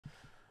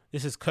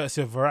This is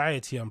courtesy of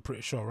Variety, I'm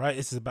pretty sure, right?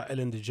 This is about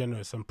Ellen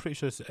DeGeneres. I'm pretty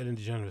sure it's an Ellen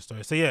DeGeneres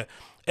story. So yeah,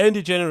 Ellen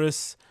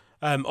DeGeneres,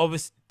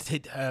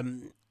 obviously,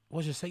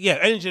 what should I say? Yeah,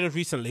 Ellen DeGeneres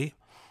recently,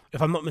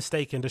 if I'm not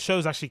mistaken, the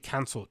show's actually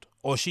cancelled,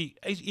 or she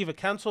either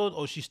cancelled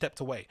or she stepped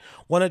away.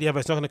 One or the other.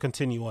 It's not going to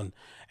continue on.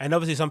 And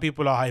obviously, some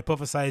people are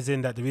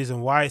hypothesizing that the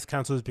reason why it's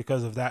cancelled is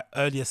because of that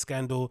earlier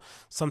scandal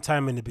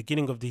sometime in the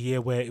beginning of the year,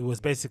 where it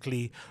was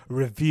basically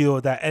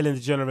revealed that Ellen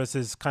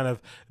DeGeneres' kind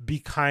of be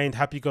kind,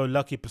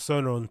 happy-go-lucky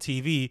persona on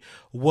TV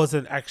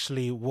wasn't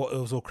actually what it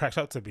was all cracked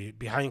up to be.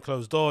 Behind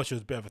closed doors, she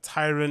was a bit of a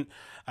tyrant.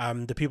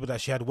 The people that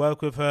she had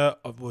worked with her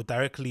were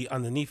directly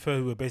underneath her,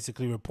 who were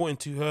basically reporting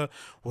to her,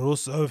 were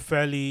also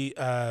fairly,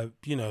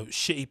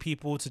 shitty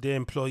people to their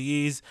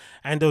employees.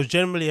 And there was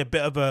generally a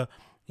bit of a,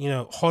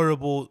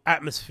 horrible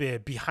atmosphere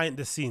behind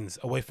the scenes,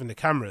 away from the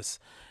cameras.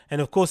 And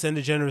of course, Ellen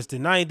DeGeneres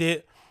denied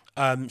it.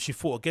 She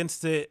fought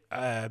against it.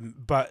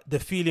 But the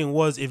feeling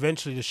was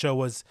eventually the show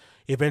was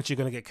eventually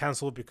going to get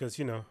cancelled because,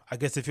 I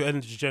guess if you're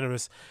Ellen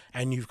DeGeneres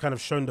and you've kind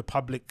of shown the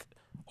public,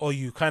 or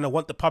you kind of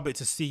want the public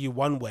to see you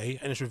one way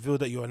and it's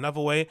revealed that you're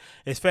another way,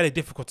 it's fairly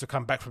difficult to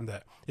come back from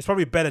that. It's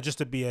probably better just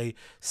to be a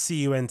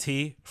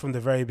CUNT from the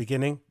very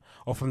beginning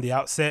or from the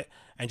outset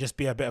and just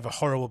be a bit of a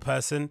horrible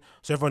person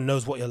so everyone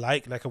knows what you're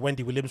like a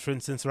Wendy Williams, for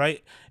instance,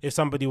 right? If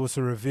somebody was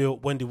to reveal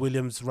Wendy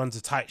Williams runs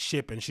a tight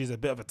ship and she's a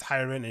bit of a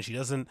tyrant and she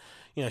doesn't,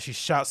 she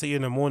shouts at you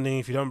in the morning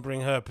if you don't bring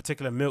her a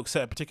particular milk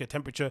set, a particular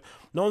temperature,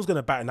 no one's going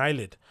to bat an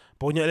eyelid.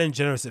 But when you're Ellen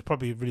DeGeneres, it's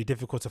probably really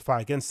difficult to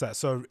fight against that.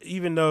 So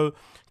even though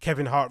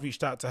Kevin Hart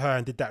reached out to her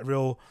and did that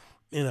real,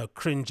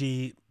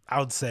 cringy, I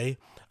would say,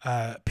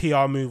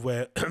 PR move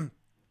where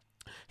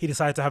he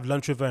decided to have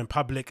lunch with her in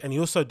public, and he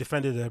also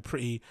defended her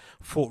pretty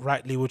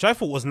forthrightly, which I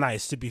thought was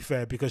nice, to be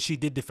fair, because she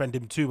did defend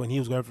him too when he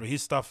was going through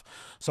his stuff.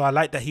 So I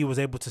like that he was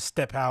able to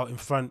step out in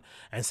front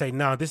and say,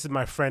 no, this is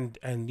my friend,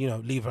 and,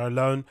 leave her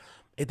alone.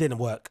 It didn't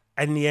work.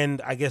 In the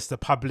end, I guess the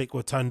public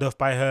were turned off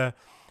by her,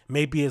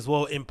 maybe as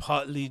well, in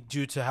partly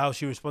due to how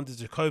she responded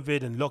to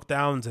COVID and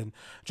lockdowns. And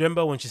do you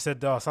remember when she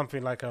said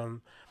something like,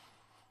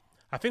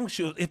 I think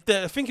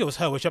it was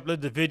her, which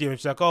uploaded the video, and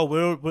she's like, "Oh,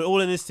 we're all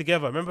in this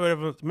together."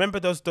 Remember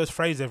those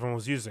phrases everyone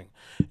was using,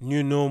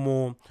 "New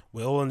normal,"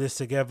 "We're all in this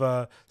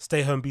together,"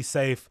 "Stay home, be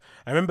safe."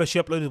 I remember she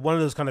uploaded one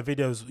of those kind of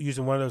videos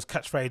using one of those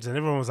catchphrases, and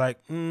everyone was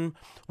like,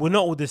 "We're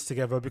not all this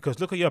together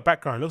because look at your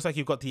background. It looks like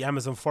you've got the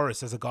Amazon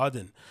forest as a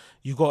garden.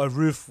 You got a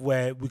roof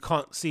where we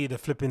can't see the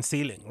flipping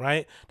ceiling,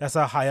 right? That's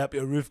how high up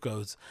your roof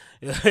goes.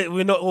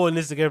 We're not all in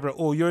this together at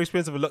all. Your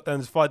experience of a lockdown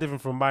is far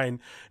different from mine,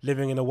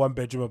 living in a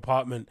 1-bedroom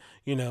apartment,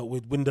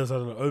 with windows that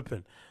are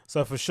open."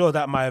 So for sure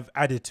that might have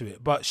added to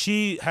it, but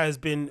she has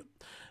been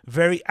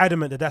very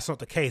adamant that that's not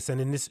the case. And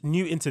in this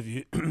new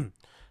interview,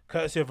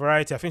 courtesy of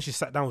Variety, I think she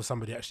sat down with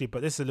somebody actually,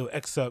 but this is a little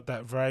excerpt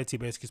that Variety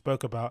basically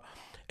spoke about.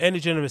 Ellen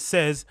DeGeneres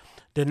says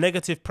the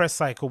negative press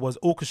cycle was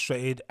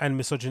orchestrated and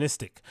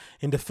misogynistic.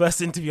 In the first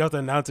interview after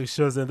announcing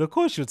shows, and of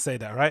course she would say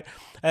that, right?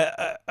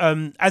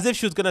 As if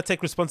she was going to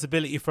take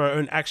responsibility for her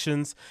own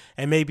actions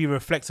and maybe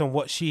reflect on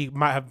what she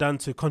might have done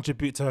to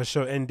contribute to her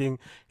show ending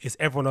is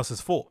everyone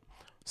else's fault.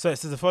 So it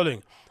says the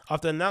following: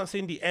 after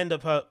announcing the end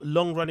of her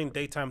long-running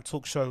daytime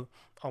talk show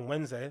on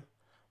Wednesday,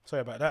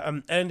 sorry about that,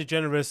 Ellen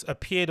DeGeneres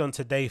appeared on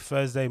Today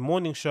Thursday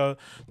morning show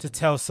to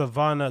tell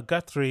Savannah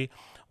Guthrie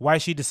why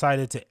she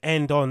decided to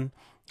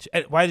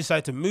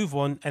move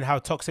on and how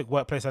toxic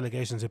workplace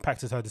allegations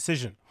impacted her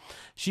decision.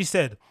 She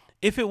said,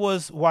 "If it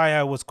was why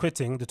I was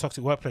quitting the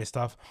toxic workplace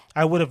stuff,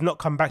 I would have not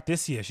come back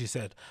this year," she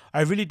said.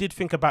 "I really did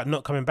think about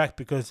not coming back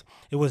because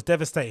it was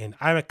devastating.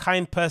 I'm a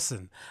kind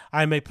person.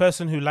 I'm a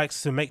person who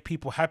likes to make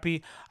people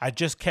happy. I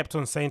just kept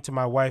on saying to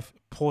my wife,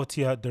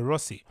 Portia de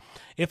Rossi,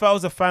 if I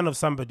was a fan of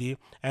somebody,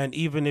 and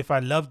even if I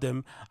loved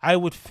them, I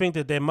would think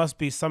that there must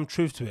be some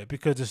truth to it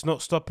because it's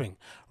not stopping,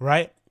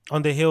 right?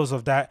 On the heels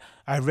of that,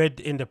 I read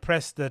in the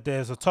press that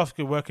there's a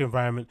toxic work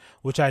environment,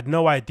 which I had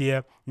no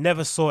idea,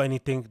 never saw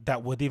anything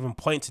that would even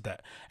point to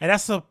that." And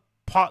that's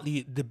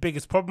partly the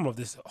biggest problem of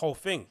this whole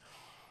thing.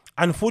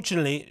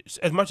 Unfortunately,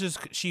 as much as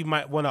she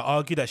might want to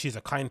argue that she's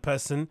a kind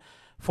person,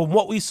 from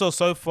what we saw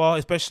so far,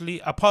 especially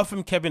apart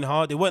from Kevin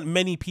Hart, there weren't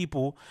many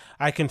people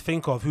I can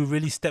think of who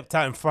really stepped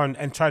out in front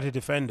and tried to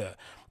defend her.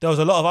 There was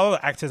a lot of other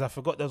actors. I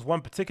forgot there was one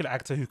particular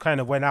actor who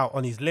kind of went out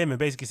on his limb and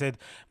basically said,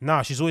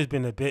 "Nah, she's always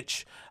been a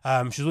bitch.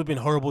 She's always been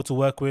horrible to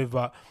work with,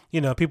 but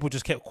people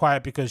just kept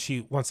quiet because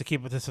she wants to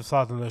keep it to the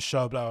facade on the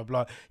show, blah, blah,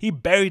 blah." He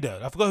buried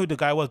her. I forgot who the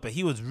guy was, but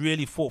he was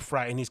really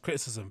forthright in his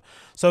criticism.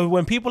 So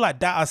when people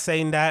like that are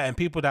saying that, and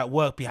people that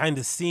work behind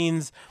the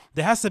scenes,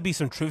 there has to be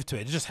some truth to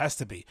it. It just has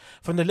to be.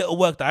 From the little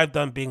work that I've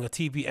done being a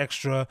TV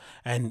extra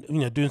and,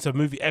 doing some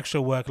movie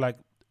extra work,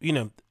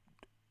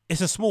 it's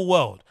a small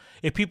world.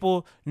 If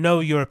people know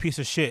you're a piece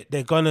of shit,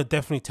 they're going to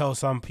definitely tell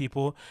some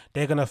people.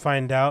 They're going to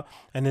find out,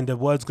 and then the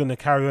word's going to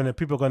carry on, and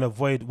people are going to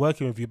avoid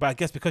working with you. But I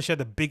guess because she had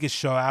the biggest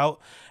show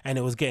out and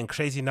it was getting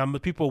crazy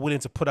numbers, people were willing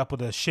to put up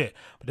with her shit.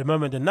 But the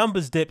moment the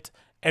numbers dipped,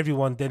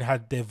 everyone then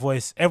had their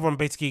voice. Everyone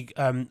basically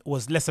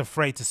was less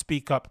afraid to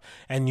speak up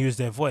and use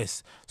their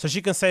voice. So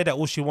she can say that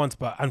all she wants,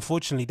 but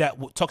unfortunately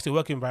that toxic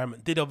work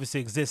environment did obviously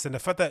exist. And the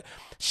fact that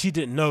she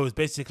didn't know is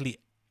basically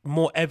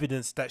more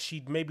evidence that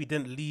she maybe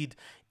didn't lead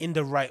in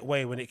the right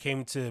way when it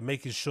came to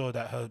making sure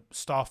that her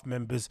staff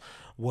members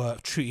were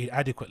treated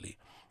adequately.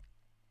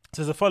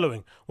 Says the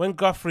following: when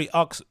Guthrie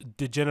asked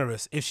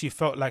DeGeneres if she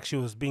felt like she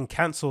was being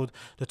cancelled,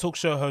 the talk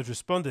show host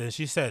responded and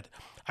she said,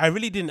 "I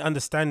really didn't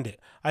understand it.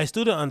 I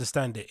still don't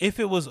understand it. If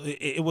it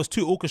was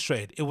too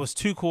orchestrated, it was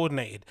too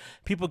coordinated.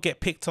 People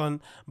get picked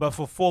on, but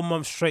for 4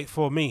 months straight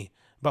for me.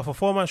 But for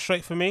 4 months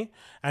straight for me,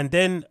 and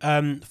then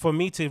for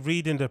me to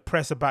read in the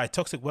press about a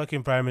toxic work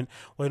environment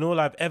when all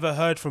I've ever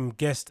heard from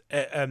guests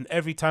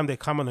every time they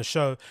come on the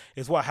show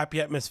is what a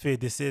happy atmosphere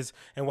this is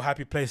and what a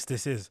happy place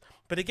this is."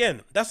 But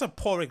again, that's a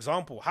poor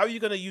example. How are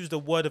you going to use the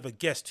word of a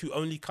guest who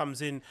only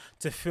comes in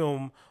to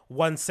film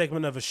one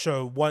segment of a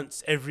show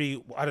once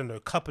every, I don't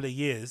know, couple of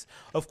years?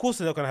 Of course,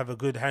 they're not going to have a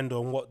good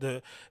handle on what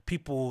the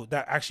people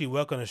that actually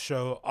work on a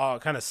show are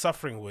kind of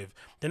suffering with.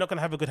 They're not going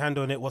to have a good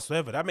handle on it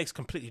whatsoever. That makes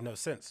completely no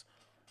sense.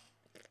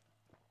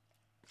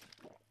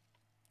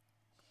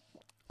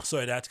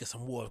 Sorry, I had to get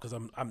some water because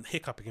I'm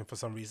hiccuping for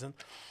some reason.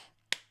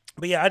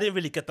 But yeah, I didn't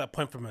really get that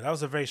point from her. That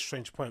was a very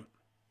strange point.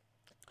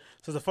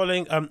 So the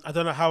following, I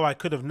don't know how I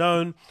could have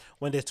known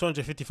when there's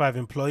 255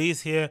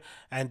 employees here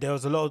and there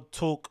was a lot of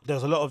talk, there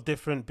was a lot of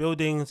different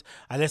buildings,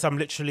 unless I'm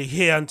literally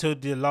here until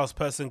the last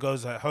person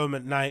goes home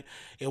at night.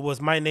 It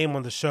was my name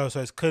on the show, so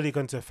it's clearly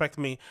going to affect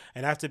me,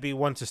 and I have to be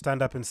one to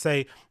stand up and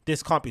say,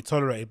 this can't be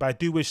tolerated. But I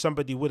do wish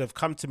somebody would have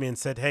come to me and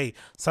said, hey,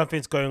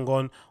 something's going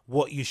on,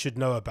 what you should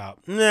know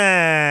about.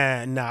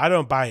 Nah, I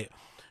don't buy it.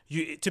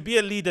 To be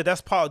a leader,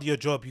 that's part of your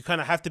job. You kind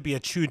of have to be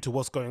attuned to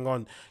what's going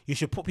on. You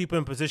should put people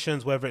in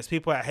positions, whether it's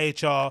people at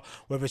HR,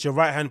 whether it's your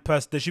right-hand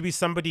person. There should be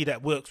somebody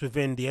that works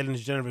within the Ellen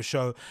DeGeneres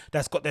show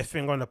that's got their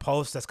finger on the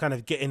pulse, that's kind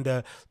of getting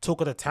the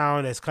talk of the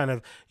town, that's kind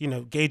of, you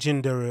know,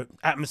 gauging the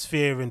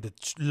atmosphere in the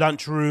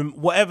lunchroom,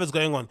 whatever's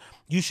going on.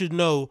 You should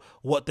know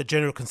what the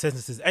general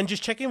consensus is and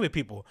just check in with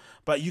people.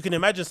 But you can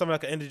imagine someone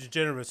like Ellen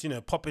DeGeneres, you know,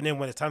 popping in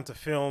when it's time to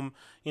film,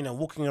 you know,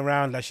 walking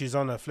around like she's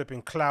on a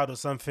flipping cloud or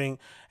something,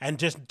 and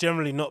just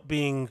generally not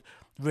being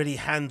really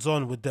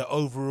hands-on with the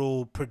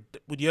overall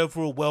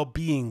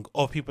well-being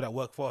of people that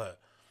work for her,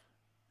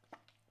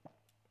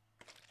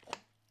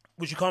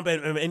 which you can't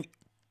blame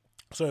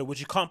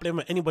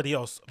anybody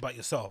else but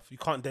yourself. You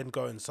can't then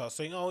go and start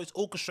saying, oh, it's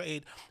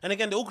orchestrated. And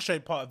again, the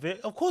orchestrated part of it,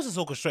 of course it's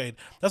orchestrated.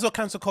 That's what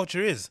cancel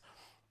culture is.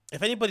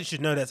 If anybody should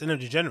know, that's Ellen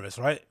DeGeneres,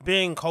 right?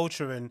 Being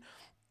culture and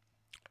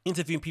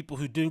interviewing people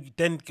who do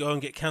then go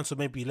and get cancelled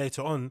maybe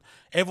later on,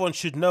 everyone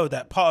should know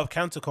that part of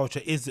cancel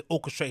culture is the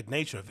orchestrated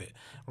nature of it,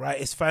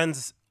 right? It's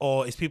fans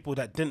or it's people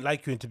that didn't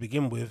like you to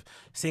begin with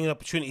seeing an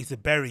opportunity to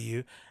bury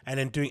you and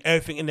then doing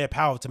everything in their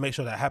power to make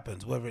sure that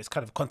happens, whether it's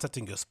kind of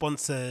contacting your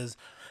sponsors,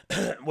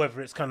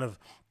 whether it's kind of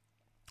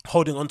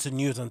holding on to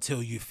news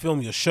until you film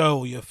your show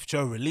or your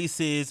show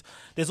releases.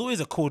 There's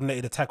always a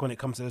coordinated attack when it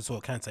comes to this sort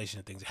of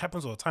cancellation things. It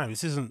happens all the time.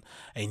 This isn't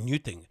a new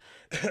thing.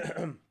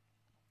 It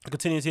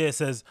continues here. It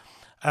says,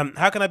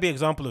 how can I be an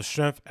example of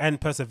strength and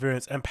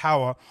perseverance and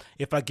power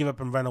if I give up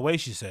and run away,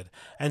 she said.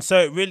 And so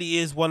it really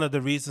is one of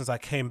the reasons I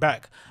came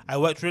back. I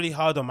worked really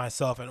hard on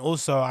myself, and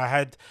also I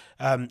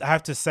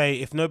have to say,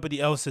 if nobody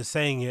else is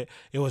saying it,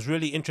 it was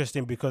really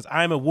interesting because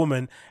I'm a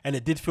woman and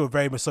it did feel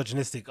very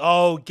misogynistic.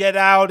 Oh, get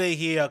out of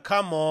here.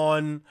 Come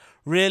on.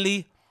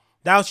 Really?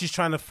 Now she's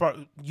trying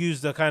to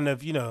use the kind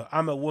of, you know,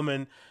 I'm a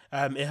woman,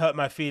 it hurt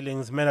my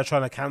feelings, men are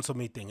trying to cancel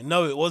me thing.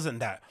 No, it wasn't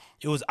that.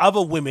 It was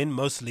other women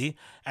mostly,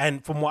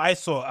 and from what I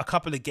saw, a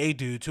couple of gay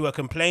dudes who are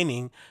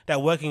complaining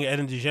that working at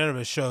Ellen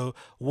DeGeneres show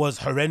was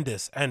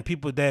horrendous, and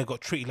people there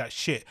got treated like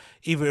shit,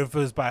 either if it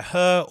was by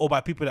her or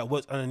by people that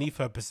worked underneath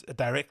her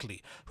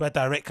directly, who had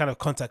direct kind of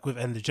contact with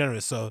Ellen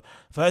DeGeneres. So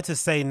for her to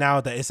say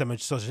now that it's a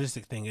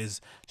misogynistic thing is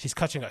she's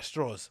clutching at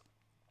straws.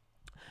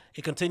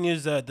 It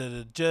continues, oh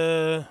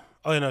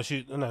no,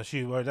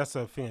 well, that's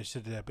the thing she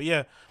did there. But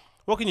yeah,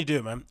 what can you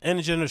do, man?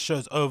 Ellen DeGeneres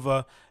show's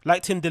over.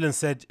 Like Tim Dillon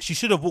said, she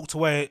should have walked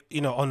away,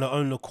 you know, on her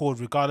own accord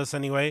regardless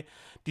anyway.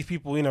 These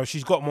people, you know,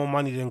 she's got more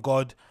money than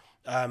God.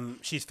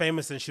 She's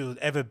famous than she will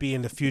ever be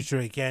in the future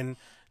again.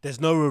 There's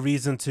no real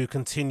reason to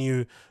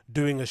continue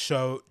doing a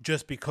show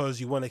just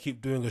because you want to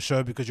keep doing a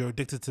show because you're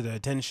addicted to the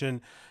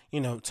attention.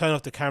 You know, turn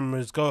off the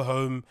cameras, go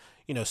home,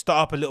 you know,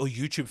 start up a little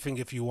YouTube thing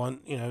if you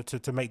want, you know,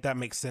 to make that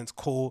make sense,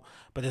 cool.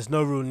 But there's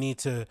no real need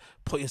to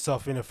put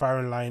yourself in a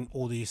firing line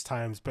all these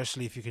times,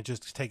 especially if you can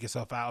just take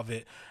yourself out of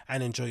it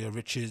and enjoy your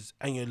riches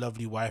and your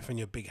lovely wife and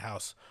your big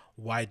house.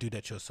 Why do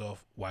that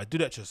yourself? Why do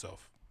that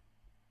yourself?